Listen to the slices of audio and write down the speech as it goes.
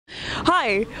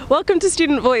Hi, welcome to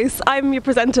Student Voice. I'm your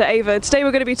presenter Ava. Today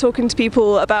we're going to be talking to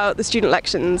people about the student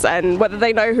elections and whether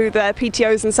they know who their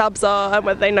PTOs and SABs are and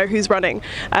whether they know who's running.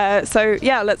 So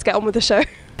yeah, let's get on with the show.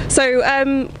 So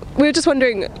we were just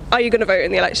wondering, are you going to vote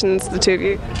in the elections, the two of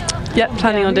you? Yep,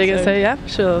 planning on doing it, so yeah,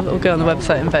 sure, we'll go on the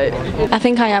website and vote. I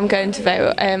think I am going to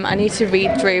vote. I need to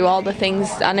read through all the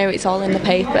things. I know it's all in the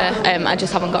paper, I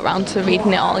just haven't got around to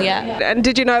reading it all yet. And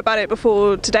did you know about it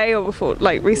before today or before,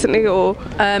 like, recently, or?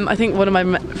 I think one of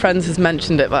my friends has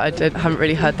mentioned it, but I haven't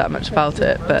really heard that much about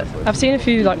it. But I've seen a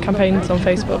few like campaigns on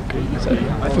Facebook. So.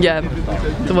 Yeah,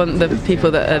 the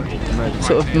people that are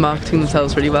sort of marketing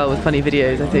themselves really well with funny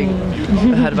videos, I think.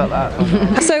 I heard about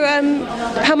that. So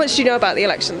how much do you know about the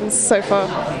elections so far?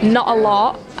 Not a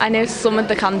lot. I know some of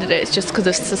the candidates just because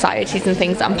of societies and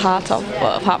things that I'm part of,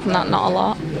 but apart from that, not a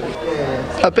lot.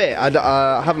 A bit.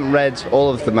 I haven't read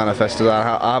all of the manifestos. I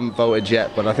haven't voted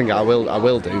yet, but I think I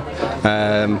will do.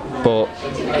 But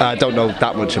I don't know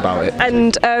that much about it.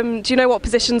 And do you know what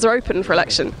positions are open for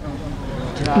election?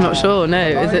 I'm not sure, no.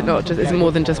 Is it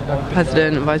more than just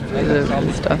president and vice president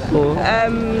and stuff? Or?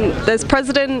 There's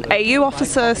president, AU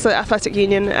officer, so athletic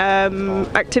union,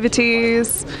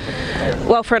 activities,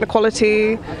 welfare and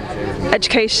equality,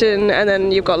 education, and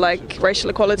then you've got like racial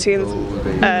equality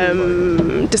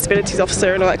and disabilities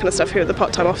officer and all that kind of stuff, who are the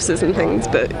part-time officers and things.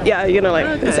 But yeah, you know,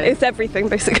 like it's everything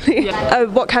basically. Yeah.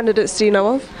 What candidates do you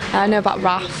know of? I know about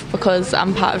Raf because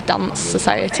I'm part of Dance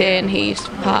Society and he's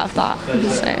part of that.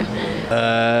 So.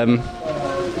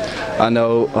 I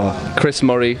know Chris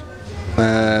Murray,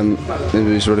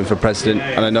 who's running for president,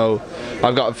 and I know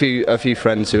I've got a few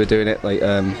friends who are doing it, like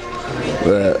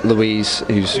Louise,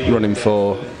 who's running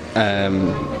for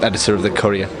editor of the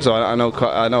Courier. So I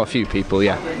know a few people,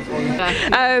 yeah.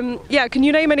 Yeah, can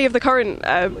you name any of the current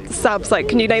SABs? Like,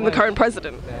 can you name the current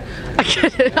president? I'm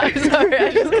sorry,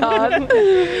 I just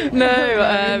can't.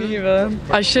 No,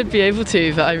 I should be able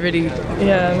to, but I really,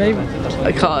 maybe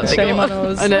I can't. Shame on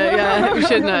us. I know, yeah, we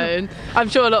should know. I'm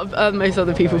sure a lot of most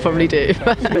other people probably do.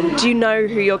 Do you know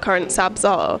who your current SABs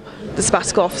are? The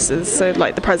sabbatical officers, so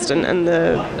like the president and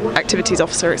the activities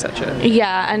officer, etc.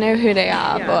 Yeah, I know who they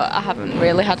are, but I haven't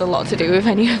really had a lot to do with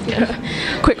any of them.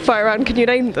 Quick fire round, can you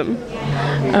name them?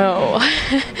 Oh,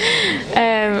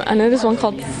 I know there's one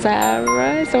called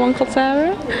Sarah. Is there one called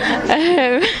Sarah?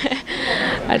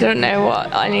 I don't know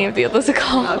what any of the others are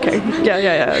called. Okay,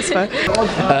 yeah, that's fine.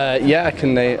 Yeah, I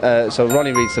can name. So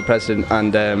Ronnie Reed's the president,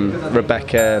 and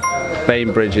Rebecca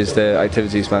Bainbridge is the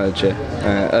activities manager,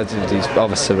 activities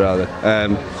officer rather.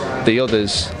 The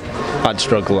others, I'd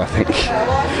struggle, I think.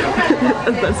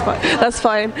 That's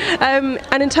fine.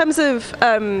 And in terms of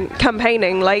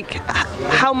campaigning, like,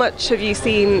 how much have you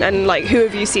seen, and like, who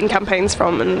have you seen campaigns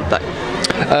from? And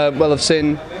well, I've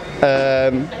seen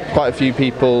quite a few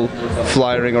people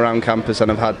flyering around campus,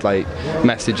 and I've had like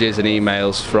messages and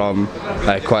emails from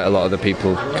quite a lot of the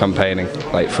people campaigning,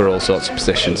 like for all sorts of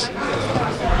positions.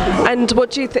 And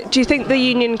what do you think the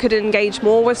union could engage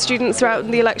more with students throughout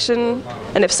the election?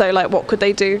 And if so, like, what could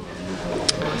they do?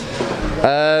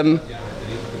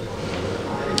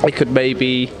 It could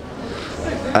maybe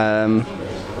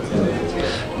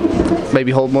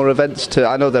hold more events.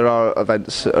 I know there are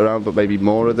events around, but maybe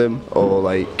more of them, or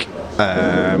like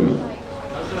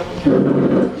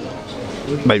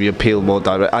maybe appeal more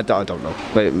direct. I don't know.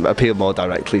 Maybe appeal more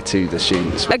directly to the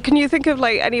students. Can you think of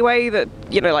like any way that,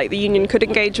 you know, like the union could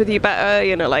engage with you better?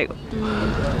 You know, like.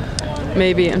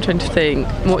 Maybe I'm trying to think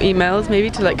more emails, maybe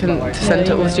to send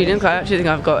to all the students. I actually think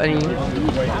I've got any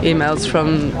emails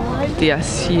from the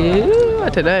SU. I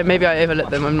don't know. Maybe I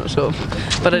overlooked them. I'm not sure,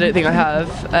 but I don't think I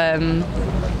have. And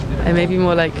maybe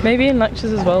more like maybe in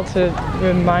lectures as well to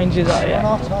remind you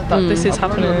that this is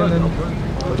happening.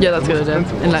 Yeah, that's a good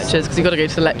idea. In lectures, because you've got to go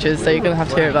to the lectures, so you're going to have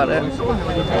to hear about it.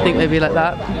 I think maybe like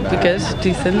that would be good,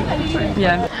 decent.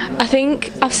 Yeah. I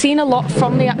think I've seen a lot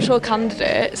from the actual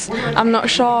candidates. I'm not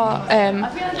sure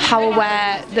how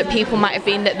aware that people might have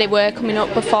been that they were coming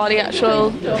up before the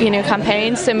actual,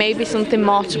 campaign. So maybe something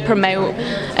more to promote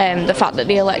the fact that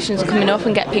the elections are coming up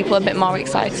and get people a bit more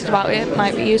excited about it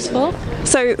might be useful.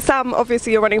 So Sam,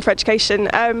 obviously you're running for education.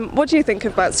 What do you think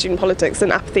about student politics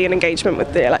and apathy and engagement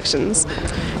with the elections?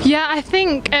 Yeah, I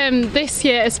think this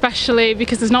year especially,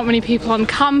 because there's not many people on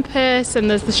campus and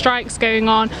there's the strikes going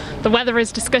on, the weather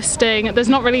is disgusting, there's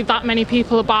not really that many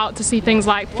people about to see things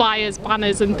like flyers,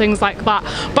 banners and things like that.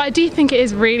 But I do think it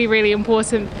is really, really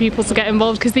important for people to get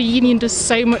involved, because the union does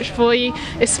so much for you,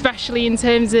 especially in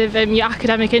terms of your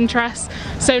academic interests.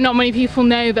 So not many people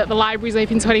know that the library is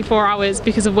open 24 hours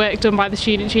because of work done by the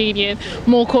Students' Union,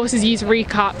 more courses use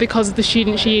recap because of the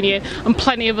Students' Union, and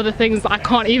plenty of other things that I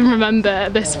can't even remember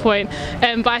at this point.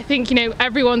 But I think,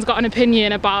 everyone's got an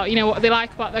opinion about, what they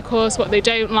like about their course, what they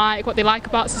don't like, what they like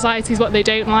about societies, what they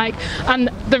don't like, and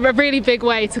the really big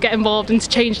way to get involved and to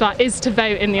change that is to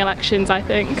vote in the elections, I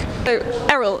think. So,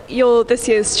 Errol, you're this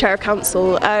year's chair of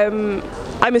council.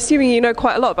 I'm assuming you know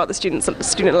quite a lot about the student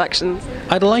elections.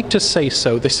 I'd like to say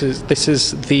so. This is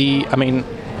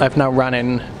I've now ran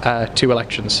in 2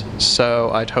 elections,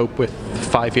 so I'd hope with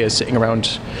 5 years sitting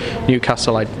around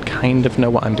Newcastle, I'd kind of know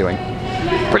what I'm doing.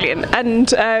 Brilliant. And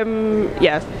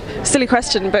silly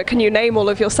question, but can you name all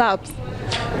of your SABs?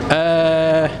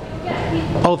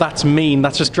 Oh, that's mean.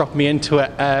 That's just dropped me into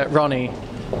it. Ronnie,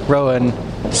 Rowan,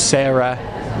 Sarah,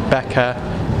 Becca,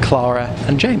 Clara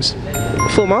and James.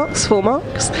 Full marks.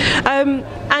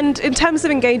 And in terms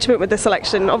of engagement with this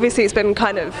election, obviously it's been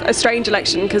kind of a strange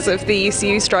election because of the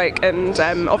UCU strike and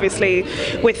obviously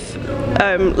with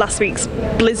last week's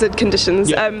blizzard conditions.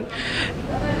 Yeah.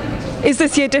 Is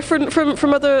this year different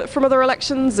from other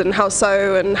elections, and how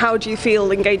so, and how do you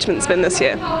feel engagement's been this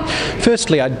year?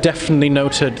 Firstly, I definitely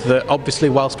noted that obviously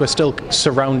whilst we're still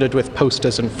surrounded with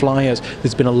posters and flyers,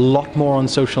 there's been a lot more on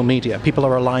social media. People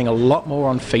are relying a lot more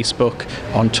on Facebook,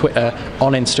 on Twitter,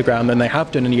 on Instagram than they have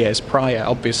done in years prior.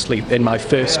 Obviously, in my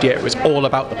first year, it was all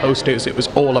about the posters. It was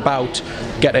all about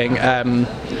getting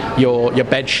your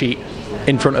bed sheet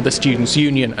in front of the Students'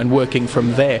 Union and working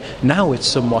from there. Now it's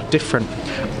somewhat different.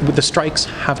 The strikes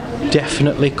have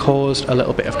definitely caused a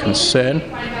little bit of concern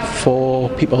for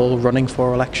people running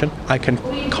for election. I can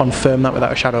confirm that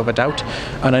without a shadow of a doubt.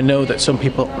 And I know that some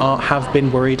people have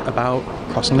been worried about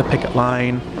crossing the picket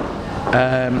line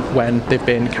when they've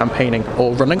been campaigning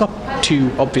or running up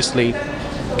to, obviously,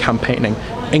 campaigning.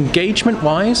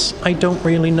 Engagement-wise, I don't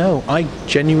really know. I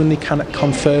genuinely cannot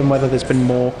confirm whether there's been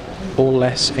more or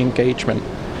less engagement.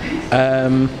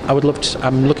 I'm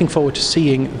looking forward to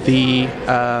seeing the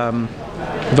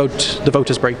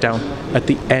voters breakdown at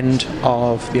the end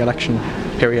of the election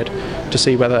period to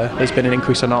see whether there's been an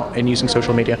increase or not in using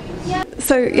social media.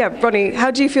 So yeah, Ronnie, how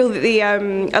do you feel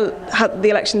that how the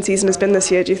election season has been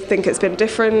this year? Do you think it's been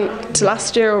different to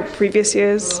last year or previous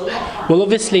years? Well,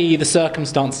 obviously the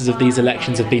circumstances of these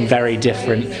elections have been very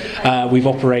different. We've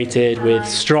operated with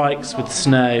strikes, with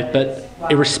snow, but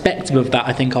irrespective of that,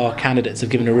 I think our candidates have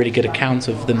given a really good account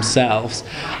of themselves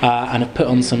and have put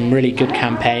on some really good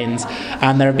campaigns,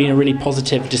 and there have been a really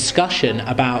positive discussion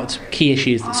about key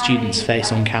issues that students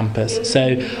face on campus.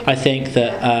 So I think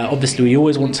that obviously we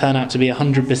always want turnout to be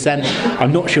 100%.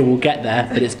 I'm not sure we'll get there,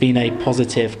 but it's been a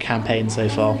positive campaign so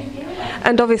far.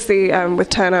 And obviously with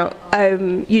turnout,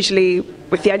 usually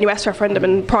with the NUS referendum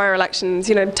and prior elections,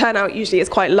 turnout usually is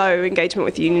quite low, engagement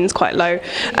with unions quite low.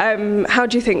 How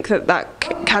do you think that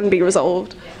can be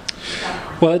resolved?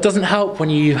 Well, it doesn't help when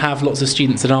you have lots of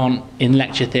students that aren't in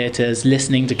lecture theatres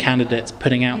listening to candidates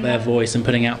putting out their voice and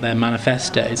putting out their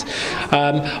manifestos.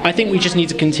 I think we just need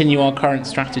to continue our current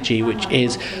strategy, which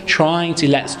is trying to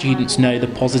let students know the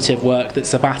positive work that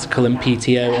sabbatical and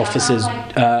PTO officers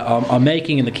are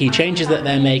making and the key changes that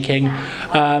they're making,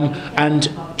 and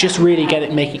just really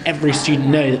making every student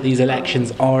know that these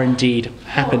elections are indeed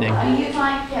happening.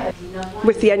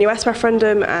 With the NUS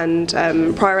referendum and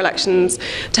prior elections,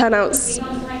 turnout's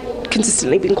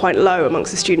consistently been quite low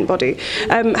amongst the student body.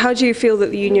 How do you feel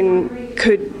that the union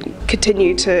could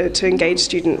continue to engage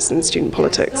students in student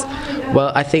politics?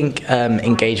 Well, I think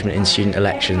engagement in student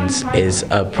elections is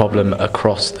a problem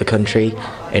across the country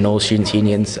in all students'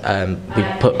 unions.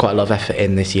 We've put quite a lot of effort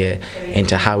in this year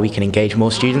into how we can engage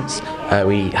more students.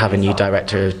 We have a new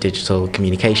director of digital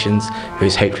communications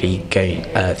who's hopefully going,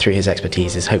 through his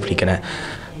expertise, is hopefully going to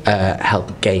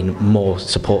help gain more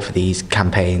support for these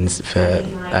campaigns, for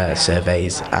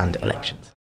surveys and elections.